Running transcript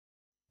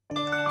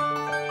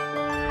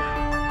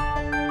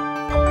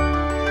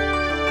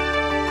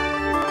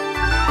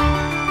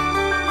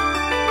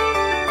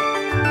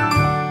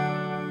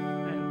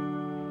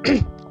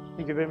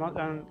you very much.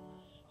 And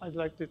I'd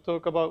like to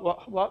talk about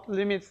what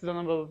limits the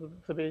number of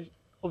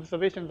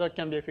observations that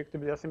can be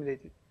effectively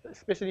assimilated,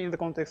 especially in the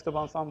context of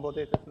ensemble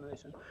data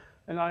assimilation.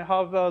 And I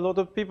have a lot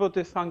of people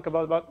to thank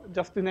about, but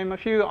just to name a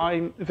few,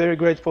 I'm very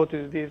grateful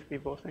to these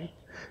people.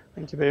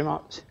 Thank you very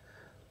much.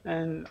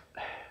 And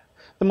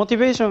the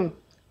motivation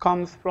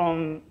comes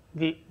from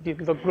the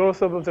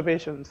growth of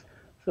observations.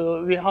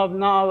 So we have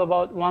now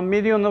about 1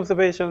 million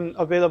observations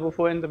available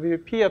for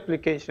NWP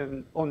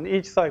application on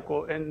each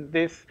cycle, and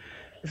this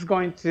is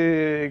going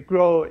to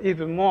grow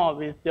even more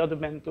with the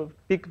advent of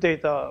big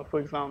data, for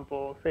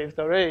example, phased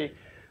array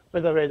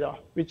weather radar,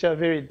 which are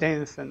very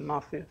dense and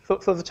massive.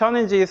 So the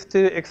challenge is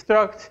to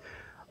extract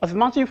as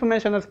much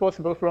information as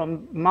possible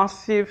from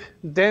massive,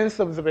 dense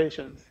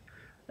observations.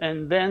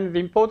 And then the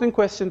important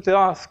question to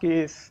ask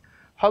is,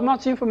 how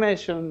much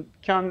information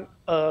can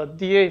a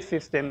DA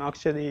system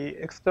actually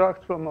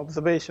extract from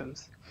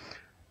observations?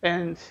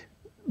 And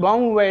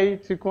one way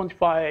to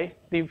quantify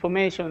the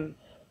information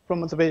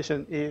from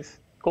observation is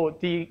called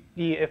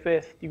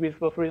DFS, degrees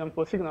of freedom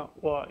for signal,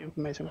 or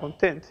information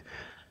content.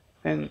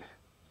 And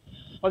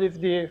what is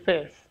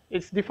DFS?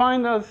 It's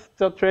defined as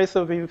the trace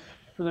of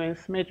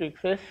influence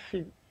matrix S,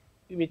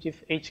 which is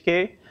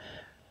HK.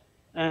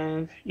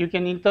 And you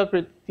can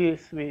interpret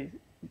this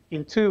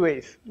in two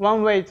ways.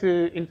 One way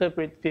to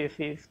interpret this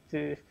is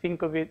to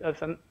think of it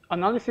as an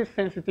analysis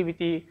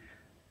sensitivity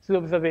to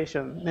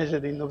observation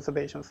measured in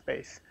observation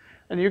space.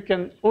 And you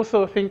can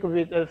also think of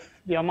it as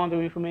the amount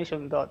of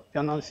information that the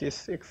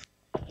analysis extracts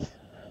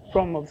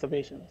from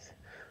observations.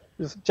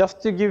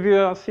 Just to give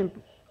you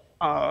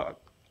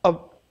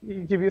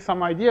give you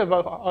some idea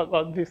about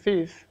what this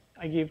is,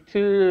 I give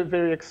two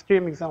very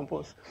extreme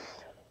examples.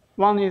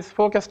 One is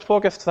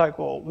forecast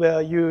cycle,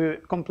 where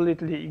you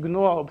completely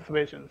ignore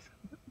observations.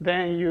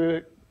 Then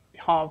you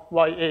have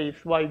YA is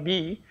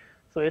YB,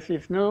 so S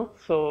is null,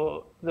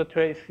 so the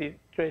trace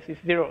is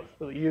 0,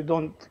 so you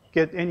don't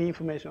get any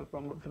information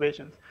from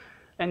observations.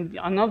 And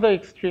another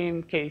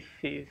extreme case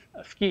is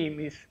a scheme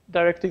is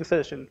direct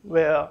insertion,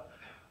 where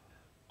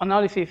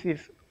analysis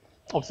is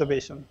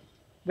observation.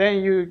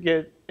 Then you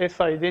get S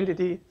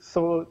identity,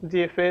 so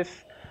DFS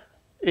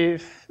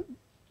is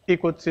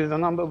equal to the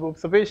number of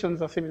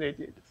observations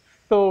assimilated.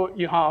 So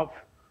you have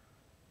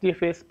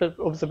DFS per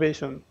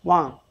observation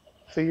 1.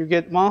 So you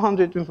get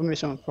 100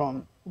 information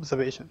from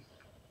observation.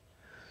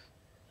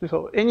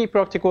 So any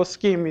practical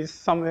scheme is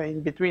somewhere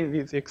in between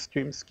these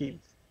extreme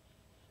schemes.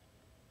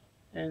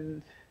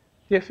 And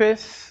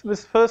DFS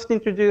was first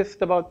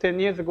introduced about 10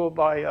 years ago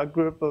by a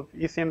group of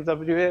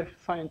ECMWF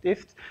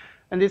scientists,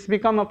 and it's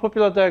become a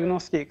popular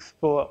diagnostics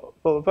for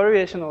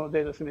variational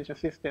data simulation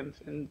systems,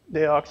 and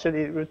they are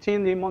actually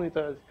routinely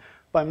monitored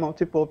by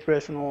multiple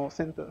operational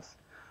centers.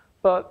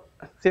 But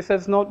this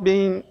has not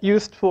been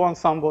used for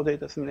ensemble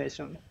data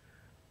simulation.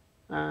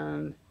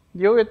 And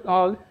Liu et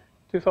al.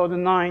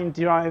 2009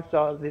 derived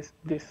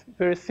this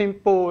very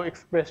simple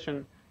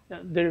expression,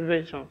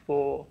 derivation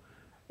for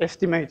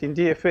estimating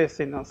DFS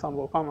in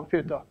ensemble Kalman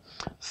filter.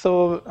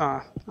 So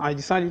I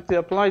decided to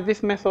apply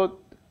this method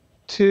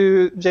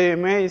to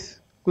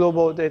JMA's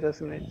global data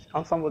simulation,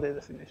 ensemble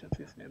data simulation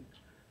system.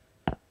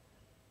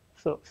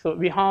 So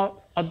we have,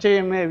 at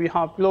JMA, we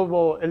have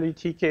global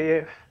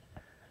LETKF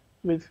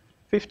with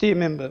 50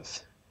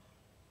 members.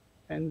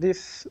 And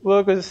this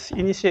work was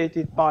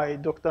initiated by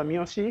Dr.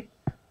 Miyoshi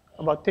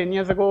about 10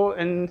 years ago,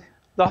 and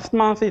last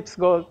month it's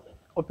got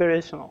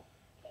operational.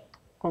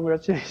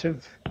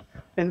 Congratulations.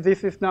 And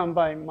this is done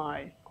by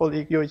my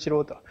colleague Yoichiro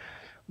Hotta.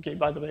 Okay,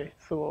 by the way,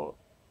 so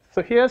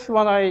here's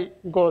what I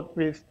got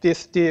with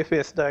this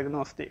DFS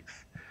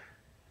diagnostics.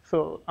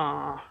 So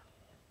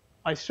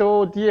I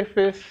show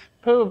DFS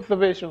per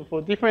observation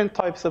for different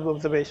types of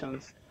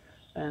observations.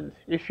 And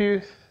if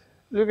you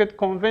look at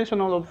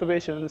conventional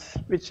observations,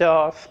 which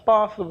are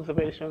sparse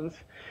observations,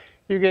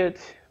 you get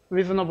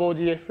reasonable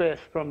DFS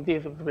from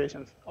these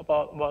observations,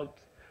 about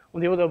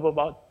on the order of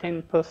about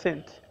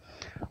 10%.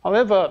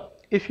 However,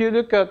 if you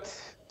look at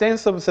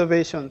dense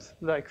observations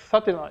like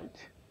satellite,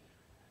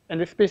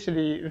 and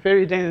especially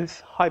very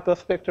dense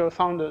hyperspectral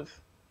sounders,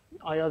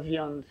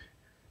 IRZ and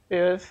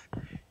AIRS,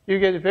 you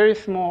get very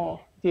small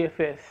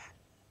DFS,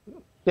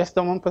 less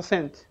than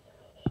 1%.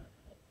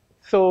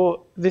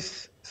 So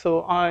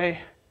I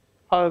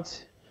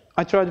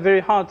tried very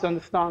hard to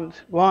understand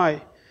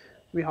why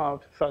we have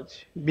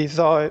such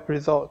bizarre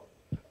result.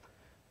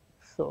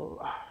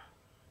 So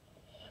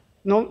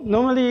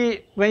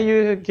normally when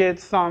you get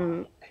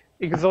some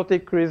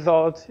exotic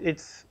result,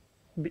 it's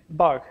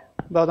bug.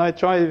 But I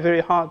tried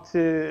very hard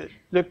to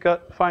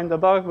find a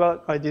bug,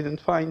 but I didn't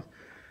find.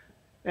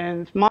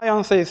 And my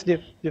answer is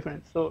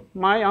different. So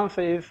my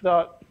answer is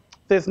that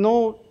there's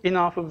no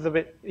enough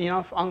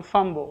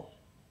ensemble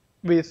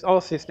with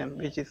our system,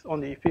 which is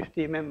only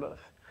 50 members.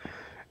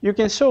 You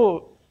can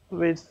show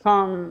with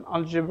some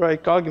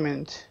algebraic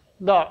argument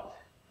that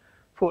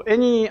for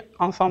any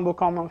ensemble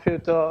Kalman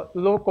filter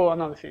local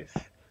analysis,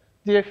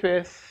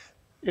 DFS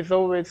is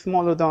always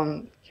smaller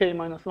than k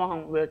minus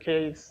 1, where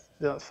k is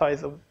the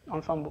size of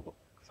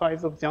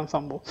the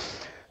ensemble.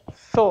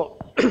 So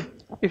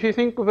if you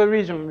think of a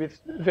region with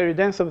very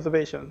dense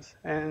observations,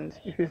 and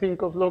if you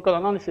think of local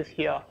analysis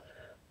here,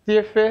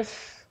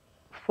 DFS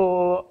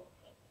for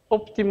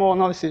optimal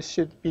analysis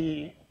should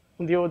be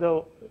on the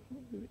order,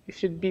 it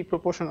should be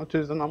proportional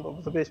to the number of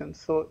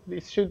observations. So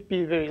it should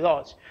be very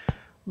large.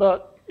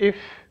 But if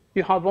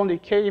you have only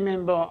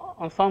K-member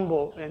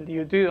ensemble and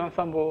you do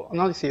ensemble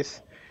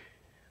analysis,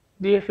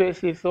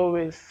 DFS is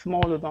always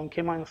smaller than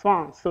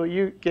K-1, so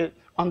you get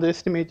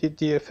underestimated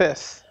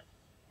DFS.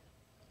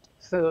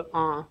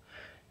 So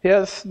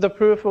here's the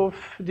proof of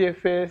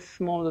DFS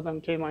smaller than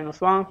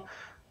K-1,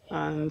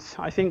 and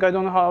I think I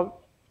don't have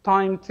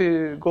time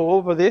to go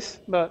over this,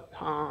 but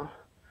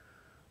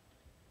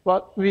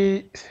what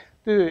we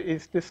do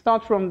is to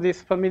start from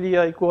this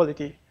familiar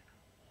equality,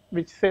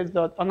 which says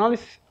that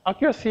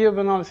accuracy of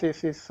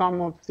analysis is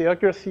sum of the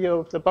accuracy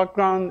of the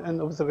background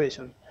and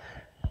observation.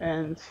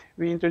 And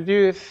we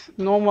introduce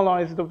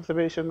normalized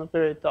observation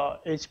operator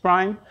H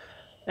prime.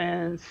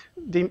 And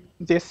the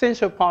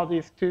essential part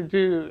is to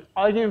do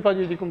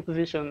eigenvalue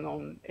decomposition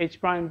on H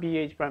prime B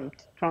H prime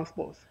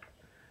transpose.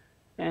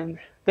 And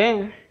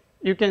then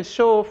you can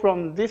show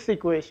from this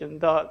equation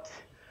that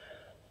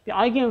the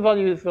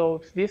eigenvalues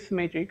of this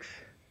matrix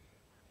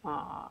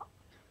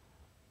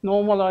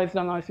normalized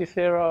analysis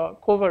error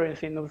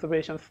covariance in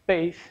observation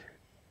space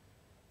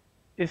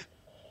is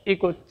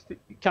equal to,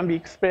 can be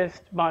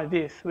expressed by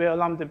this, where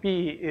lambda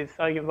b is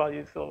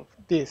eigenvalues of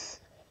this.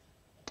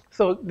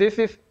 So this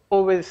is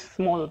always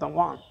smaller than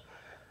 1.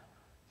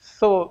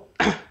 So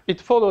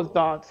it follows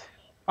that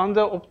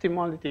under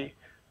optimality,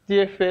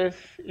 DFS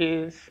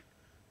is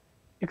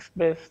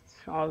expressed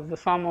as the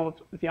sum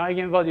of the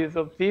eigenvalues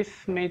of this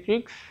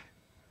matrix.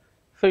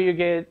 So you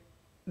get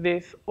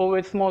this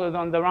always smaller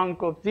than the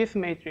rank of this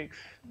matrix,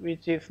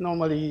 which is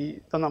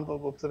normally the number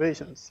of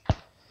observations.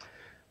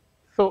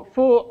 So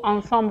for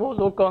ensemble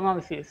local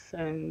analysis,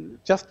 and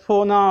just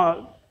for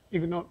now,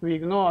 we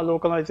ignore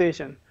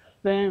localization,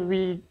 then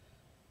we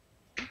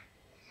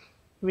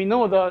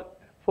know that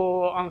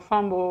for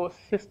ensemble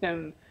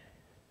system,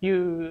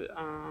 you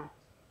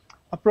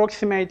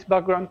approximate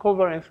background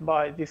covariance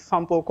by this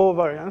sample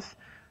covariance.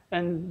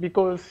 And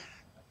because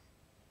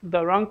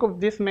the rank of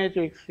this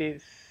matrix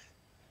is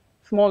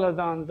smaller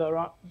than the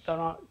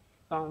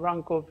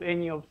rank of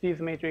any of these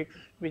matrices,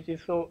 which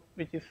is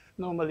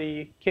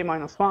normally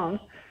K-1,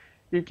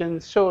 you can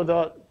show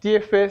that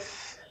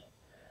DFS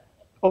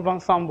of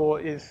ensemble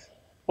is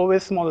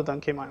always smaller than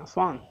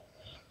K-1.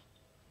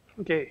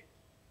 Okay.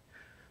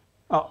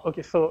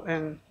 Okay, so,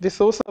 and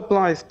this also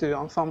applies to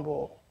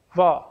ensemble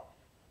var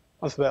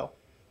as well.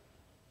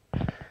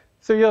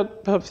 So you're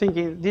perhaps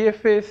thinking,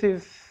 DFS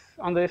is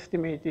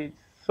underestimated,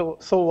 so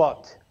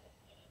what?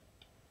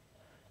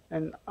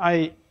 And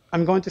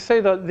I'm going to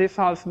say that this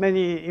has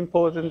many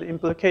important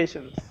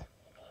implications.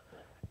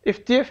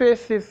 If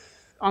DFS is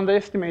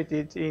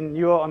underestimated in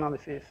your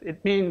analysis,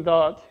 it means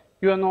that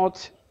you are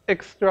not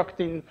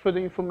extracting further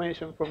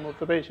information from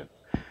observation.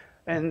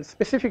 And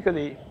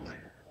specifically,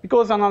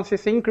 because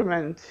analysis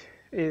increment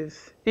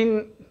is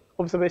in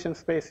observation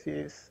space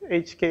is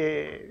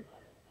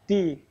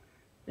HKD,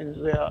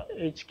 and where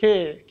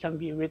HK can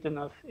be written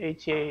as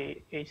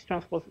HA, H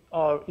transpose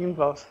R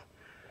inverse,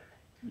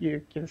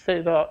 you can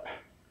say that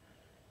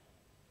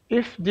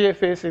if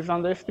DFS is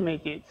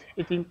underestimated,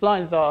 it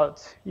implies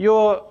that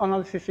your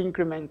analysis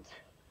increment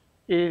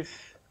is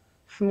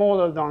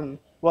smaller than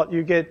what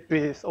you get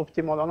with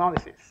optimal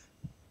analysis.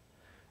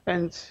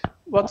 And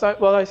what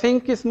I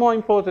think is more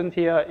important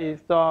here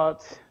is that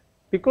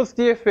because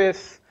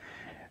DFS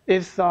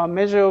is a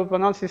measure of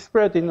analysis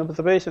spread in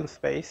observation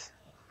space,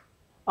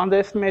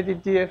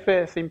 underestimated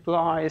DFS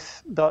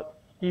implies that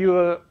you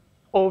are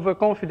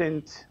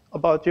overconfident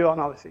about your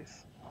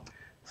analysis.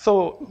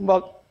 So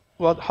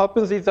what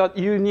happens is that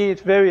you need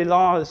very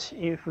large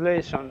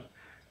inflation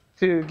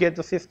to get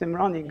the system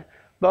running.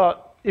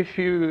 But if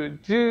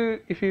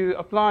you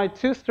apply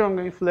too strong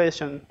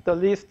inflation, that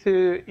leads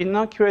to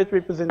inaccurate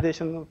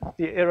representation of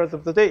the errors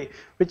of the day,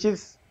 which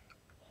is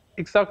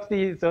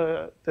exactly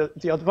the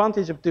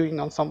advantage of doing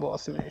ensemble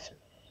assimilation.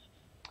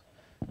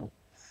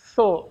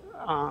 So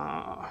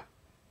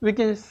we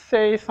can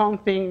say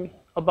something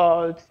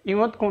about in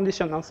what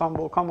condition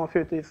ensemble Kalman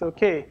filter is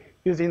okay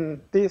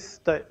using this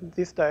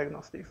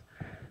diagnostics.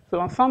 So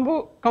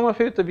ensemble Kalman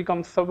filter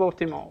becomes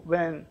suboptimal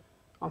when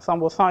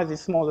ensemble size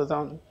is smaller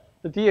than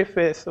the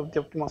DFS of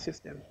the optimal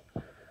system.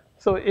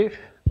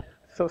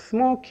 So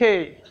small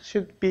k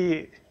should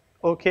be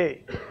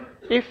okay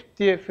if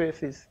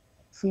DFS is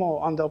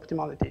small under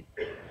optimality.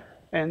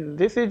 And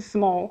this is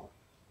small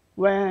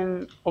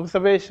when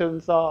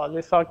observations are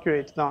less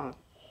accurate than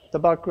the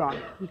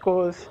background,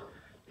 because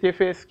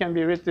DFS can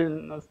be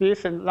written as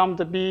this, and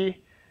lambda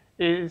b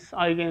is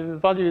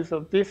eigenvalues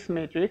of this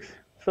matrix.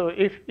 So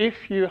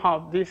if you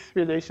have this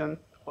relation,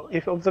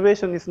 if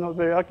observation is not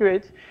very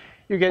accurate,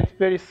 you get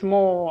very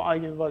small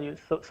eigenvalues.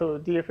 So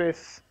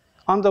DFS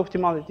under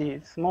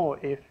optimality is small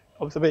if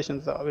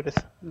observations are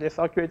less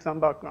accurate than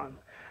background.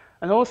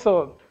 And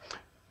also,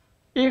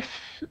 if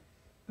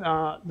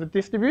the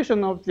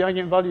distribution of the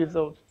eigenvalues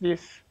of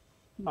this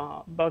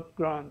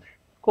background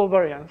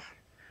covariance,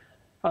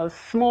 a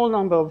small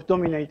number of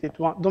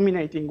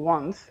dominating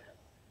ones,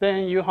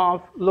 then you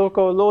have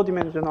local low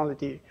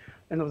dimensionality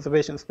in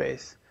observation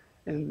space.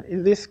 And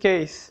in this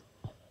case,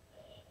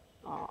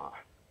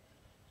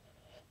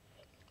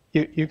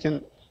 you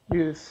can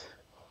use,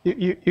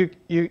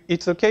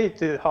 it's okay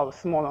to have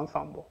small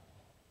ensemble.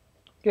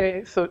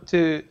 Okay, so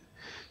to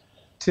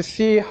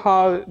see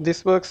how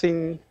this works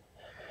in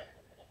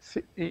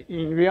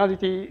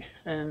reality,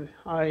 and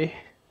I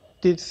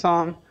did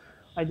some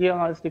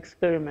idealized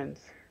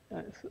experiments.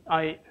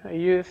 I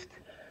used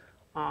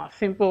a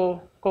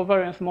simple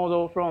covariance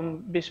model from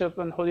Bishop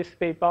and Hollis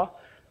paper,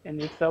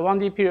 and it's a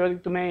 1D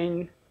periodic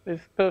domain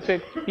with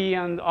perfect P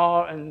and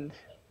R and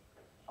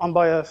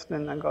unbiased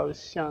and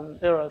Gaussian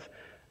errors.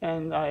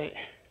 And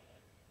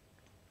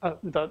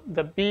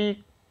the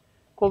B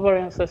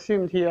covariance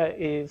assumed here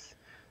is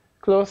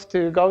close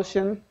to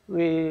Gaussian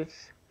with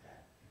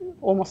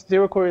almost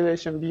zero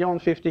correlation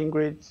beyond 15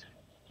 grid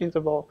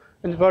interval,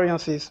 and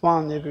variance is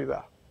 1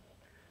 everywhere.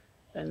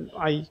 And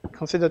I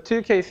consider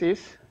two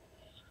cases.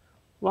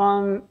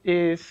 One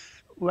is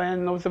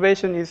when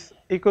observation is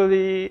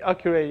equally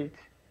accurate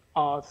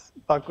as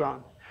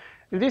background.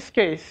 In this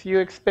case, you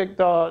expect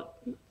that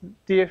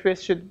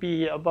DFS should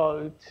be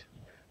about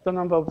the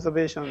number of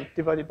observations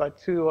divided by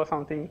 2 or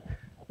something,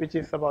 which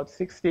is about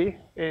 60.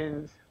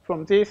 And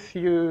from this,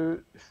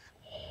 you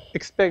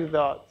expect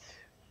that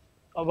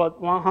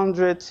about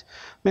 100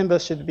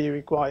 members should be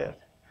required.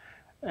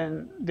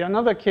 And the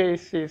another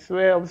case is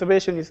where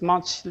observation is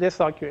much less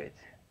accurate.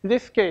 In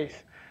this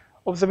case,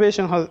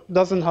 observation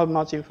doesn't have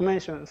much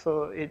information,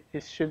 so it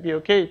should be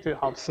okay to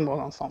have small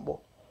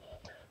ensemble.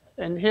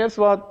 And here's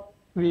what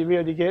we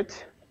really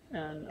get.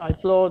 And I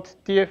plot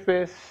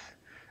DFS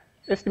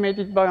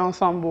estimated by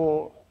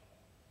ensemble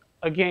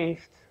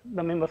against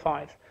the member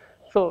size.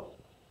 So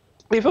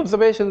if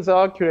observations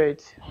are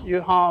accurate,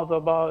 you have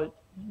about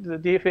the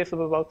DFS of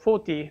about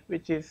 40,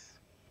 which is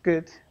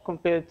good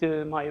compared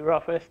to my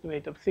rough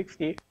estimate of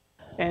 60.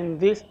 And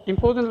this,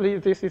 importantly,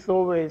 this is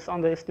always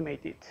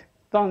underestimated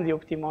than the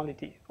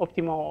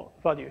optimal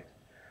value.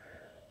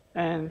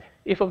 And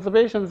if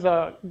observations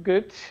are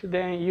good,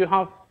 then you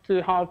have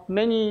to have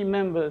many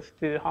members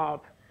to have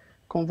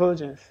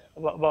convergence.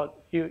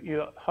 But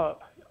you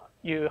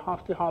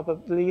have to have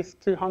at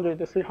least 200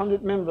 to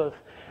 300 members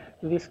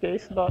in this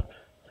case. But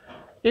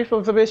if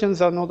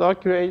observations are not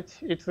accurate,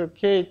 it's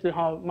okay to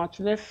have much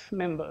less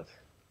members.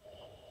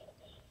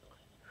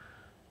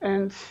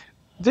 And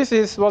this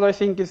is what I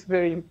think is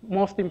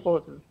most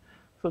important.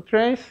 So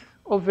trace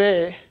of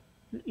A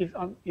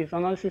is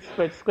analysis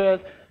spread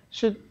squared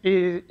should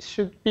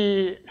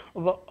be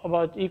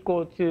about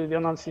equal to the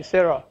analysis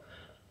error.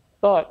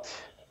 But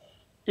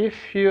if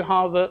you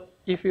have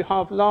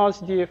large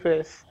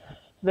DFS,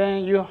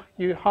 then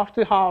you have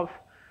to have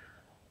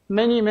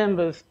many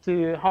members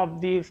to have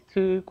these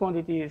two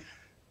quantities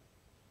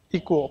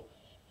equal.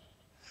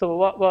 So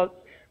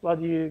what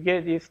you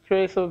get is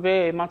trace of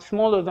A much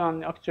smaller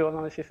than actual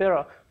analysis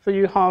error. So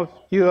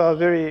you are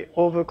very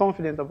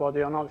overconfident about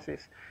the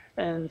analysis.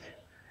 And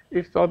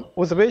if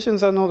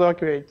observations are not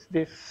accurate,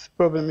 this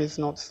problem is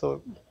not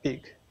so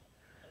big.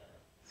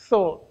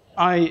 So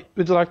I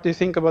would like to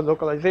think about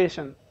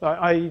localization.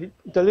 I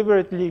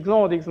deliberately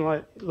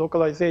ignored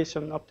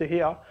localization up to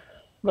here,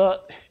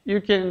 but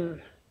you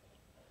can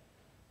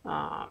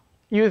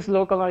use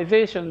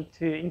localization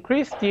to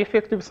increase the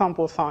effective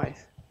sample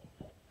size.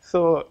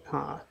 So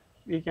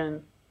we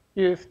can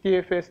use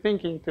DFS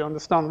thinking to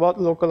understand what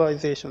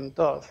localization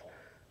does.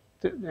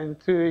 And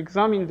to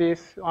examine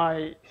this,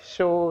 I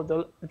show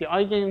the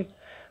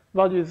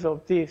eigenvalues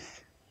of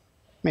this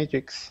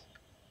matrix.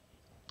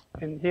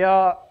 And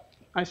here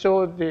I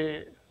show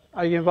the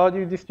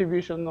eigenvalue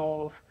distribution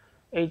of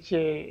HA,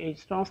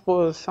 H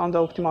transpose under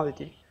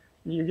optimality.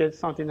 You get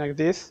something like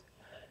this.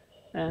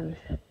 And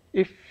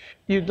if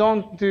you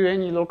don't do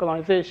any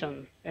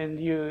localization, and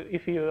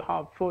if you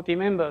have 40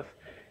 members,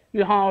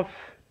 you have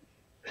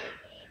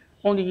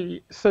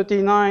only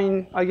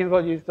 39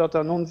 eigenvalues that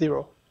are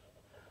non-zero.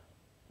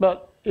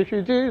 But if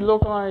you do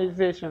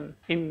localization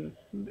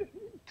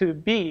to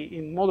B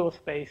in model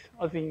space,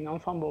 as in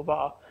ensemble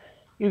bar,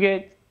 you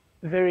get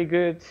very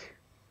good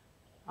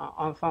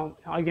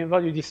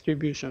eigenvalue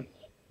distribution.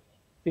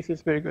 This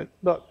is very good.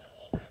 But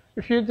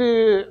if you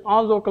do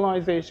R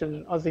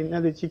localization, as in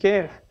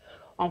RIKEN,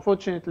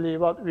 unfortunately,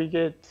 what we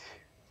get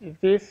is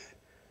this,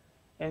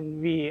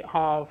 and we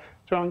have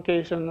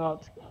truncation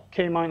at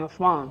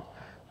k-1.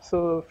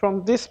 So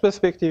from this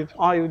perspective,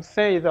 I would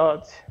say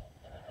that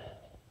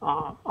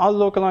our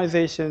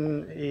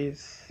localization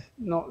is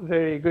not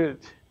very good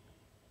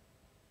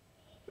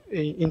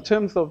in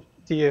terms of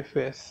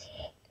DFS.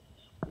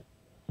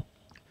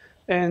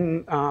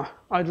 And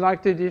I'd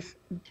like to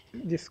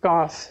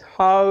discuss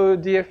how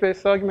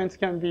DFS arguments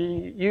can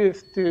be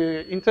used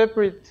to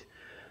interpret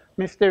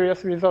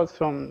mysterious results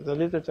from the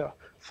literature.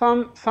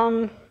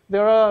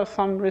 There are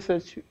some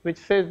research which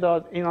says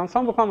that in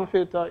ensemble Kalman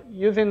filter,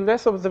 using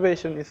less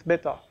observation is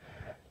better.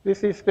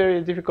 this is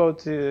very difficult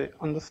to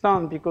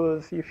understand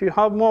because if you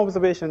have more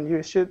observation,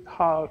 you should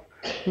have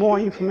more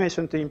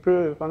information to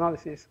improve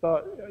analysis,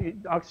 but it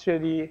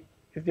actually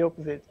is the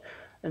opposite.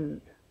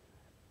 And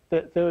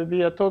there will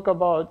be a talk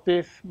about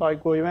this by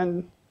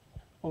Goyuan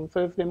on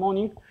Thursday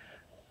morning,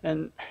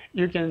 and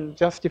you can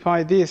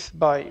justify this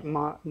by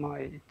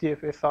my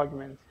DFS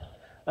argument.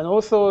 And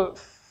also,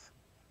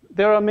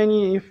 there are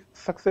many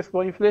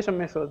successful inflation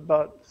methods,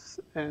 but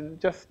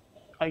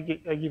I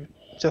give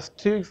just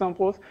 2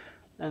 examples.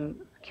 And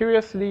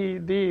curiously,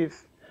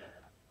 these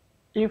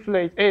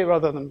inflate A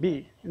rather than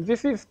B. And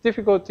this is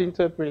difficult to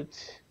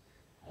interpret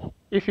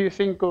if you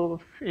think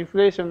of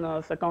inflation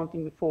as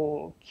accounting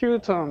for Q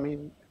term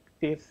in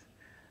this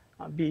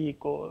B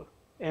equal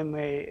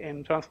MA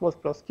M transpose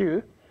plus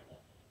Q.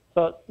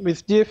 But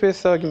with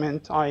DFS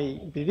argument, I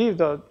believe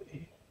that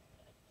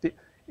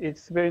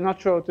it's very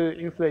natural to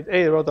inflate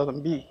A rather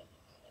than B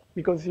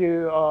because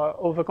you are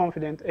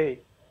overconfident A.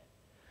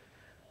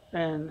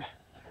 And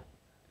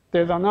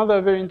there's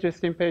another very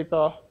interesting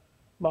paper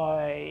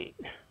by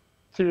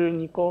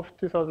Nikov,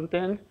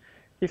 2010.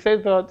 He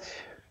said that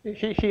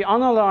he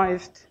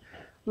analyzed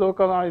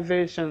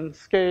localization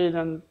scale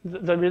and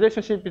the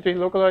relationship between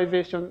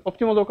localization,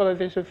 optimal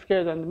localization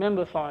scale and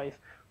member size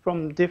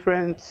from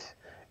different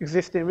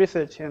existing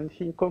research. And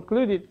he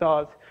concluded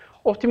that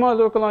optimal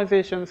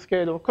localization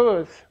scale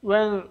occurs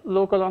when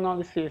local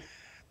analysis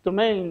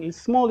domain is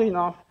small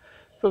enough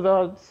so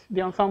that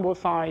the ensemble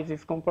size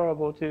is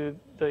comparable to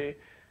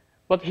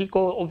what he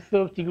called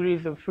observed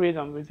degrees of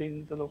freedom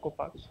within the local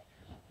patch.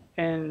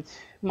 And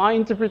my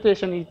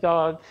interpretation is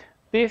that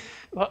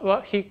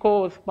what he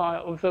calls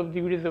by observed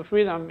degrees of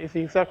freedom is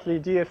exactly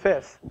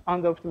DFS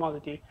under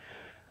optimality.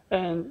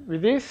 And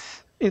with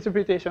this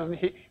interpretation,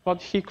 what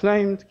he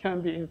claimed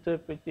can be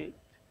interpreted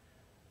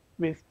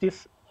with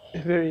this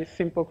very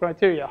simple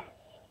criteria.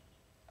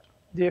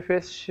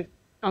 DFS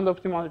under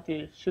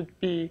optimality should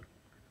be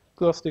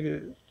close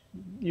to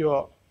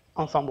your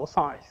ensemble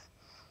size.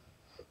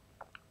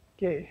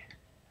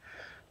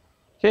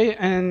 Okay,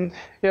 and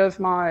here's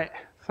my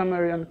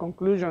summary and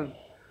conclusion.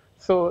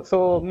 So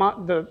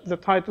the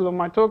title of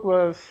my talk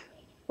was,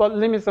 what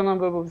limits the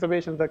number of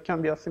observations that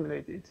can be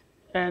assimilated?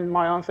 And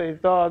my answer is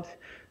that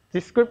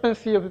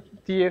discrepancy of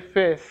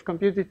DFS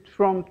computed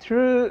from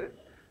true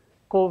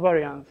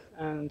covariance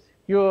and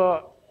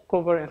your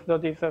covariance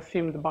that is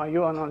assumed by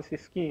your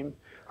analysis scheme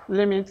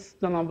limits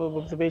the number of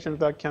observations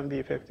that can be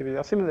effectively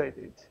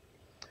assimilated.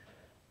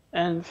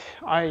 And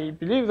I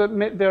believe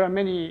that there are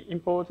many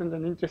important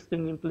and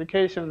interesting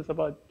implications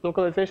about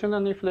localization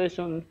and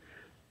inflation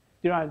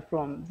derived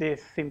from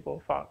this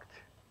simple fact.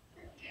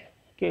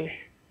 Okay,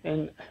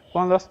 and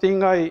one last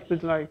thing I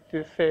would like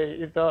to say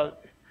is that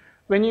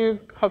when you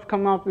have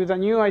come up with a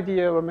new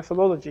idea or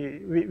methodology,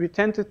 we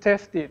tend to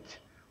test it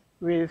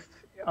with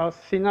a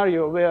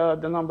scenario where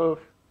the number of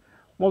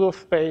model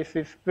space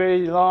is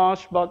very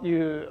large, but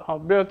you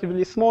have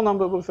relatively small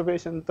number of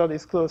observations that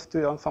is close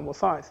to ensemble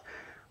size.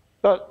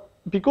 But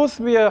because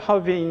we are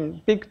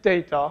having big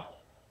data,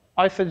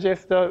 I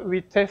suggest that we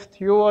test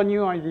your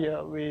new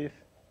idea with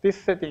this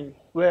setting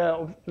where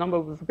number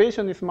of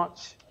observation is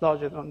much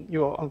larger than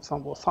your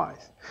ensemble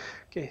size.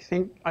 Okay,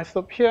 I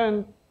stop here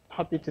and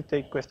happy to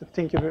take questions.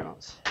 Thank you very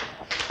much.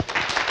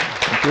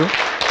 Thank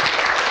you.